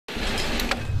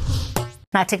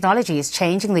Now, technology is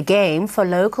changing the game for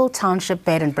local township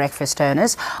bed and breakfast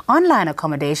owners. Online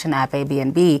accommodation app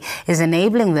Airbnb is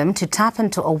enabling them to tap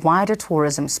into a wider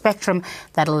tourism spectrum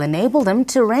that will enable them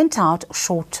to rent out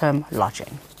short-term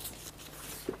lodging.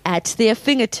 At their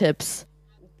fingertips.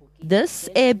 This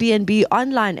Airbnb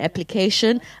online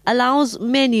application allows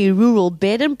many rural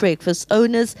bed and breakfast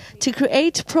owners to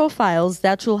create profiles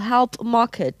that will help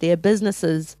market their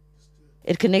businesses.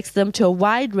 It connects them to a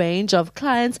wide range of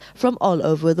clients from all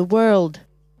over the world.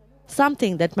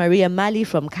 Something that Maria Mali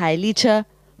from Khayelitsha,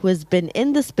 who has been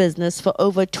in this business for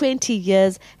over 20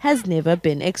 years, has never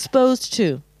been exposed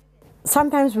to.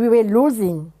 Sometimes we were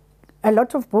losing a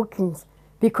lot of bookings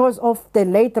because of the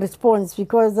late response,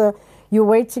 because you're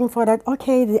waiting for that.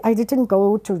 Okay, I didn't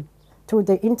go to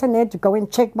the internet to go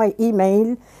and check my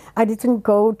email. I didn't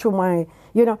go to my,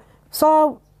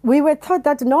 So we were taught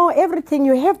that, no, everything,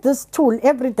 you have this tool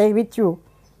every day with you.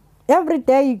 Every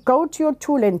day you go to your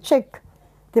tool and check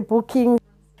the booking.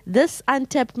 This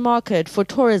untapped market for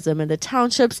tourism in the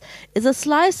townships is a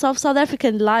slice of South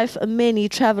African life many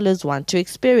travelers want to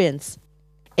experience.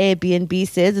 Airbnb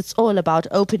says it's all about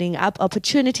opening up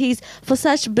opportunities for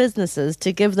such businesses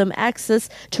to give them access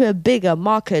to a bigger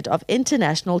market of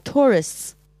international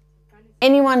tourists.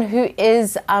 Anyone who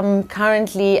is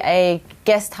currently a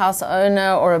guest house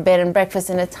owner or a bed and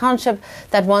breakfast in a township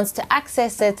that wants to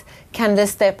access it can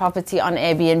list their property on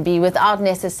Airbnb without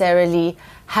necessarily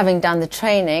having done the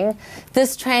training.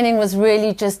 This training was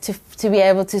really just to be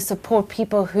able to support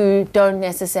people who don't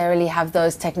necessarily have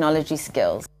those technology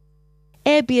skills.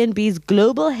 Airbnb's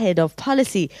global head of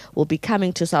policy will be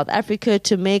coming to South Africa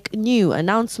to make new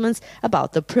announcements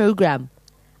about the program.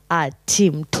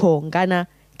 Tim Tongana,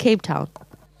 Cape Town.